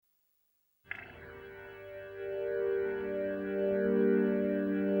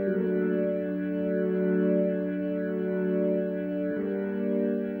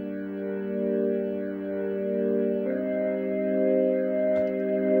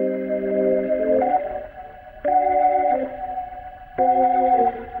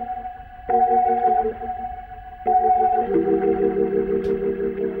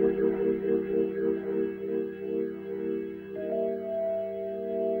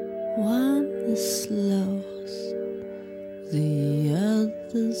One is lost, the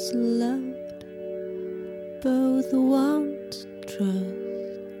other's loved. Both want to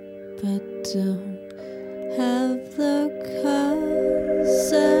trust, but don't have the cause.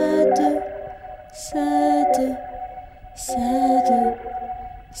 Sadder, sadder, sadder,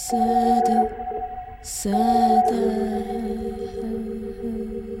 sadder, sadder.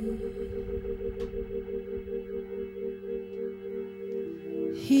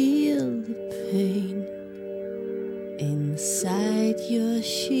 Heal the pain inside your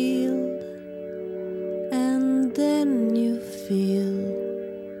shield, and then you feel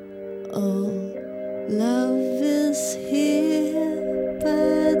all love is here.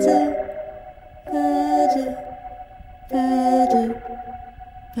 Better, better, better,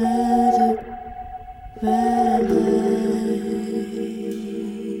 better, better.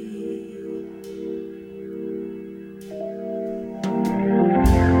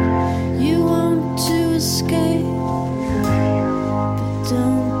 Escape, but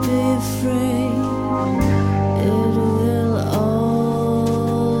don't be afraid. It will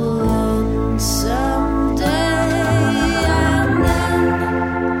all end someday, and then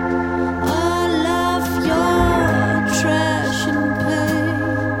all of your trash and pain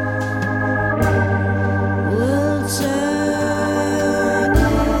will turn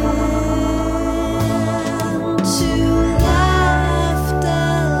into laughter.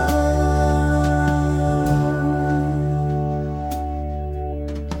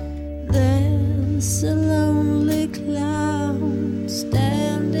 There's a lonely clown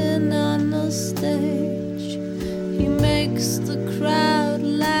standing on the stage. He makes the crowd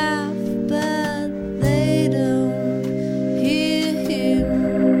laugh, but they don't hear him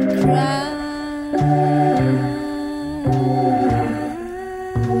cry.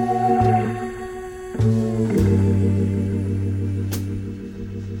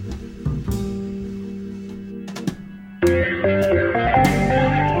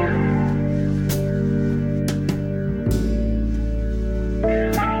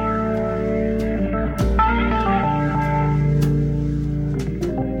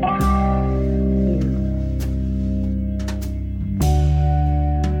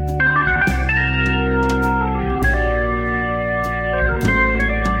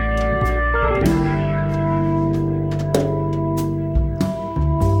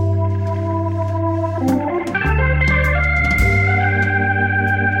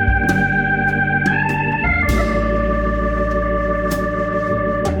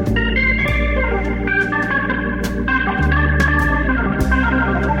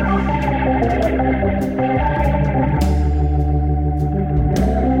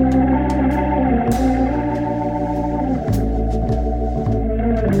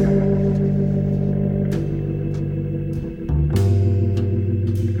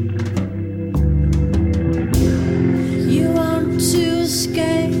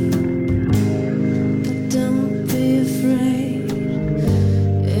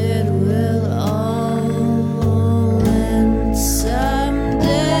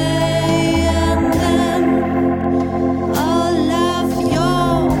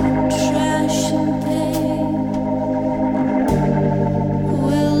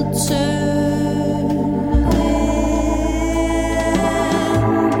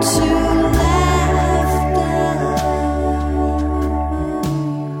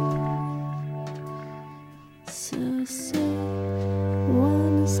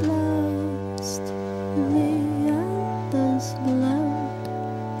 One is lost, the other's loved.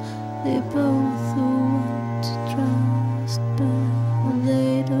 They both want to trust, but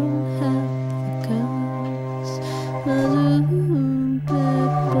they don't have the guts.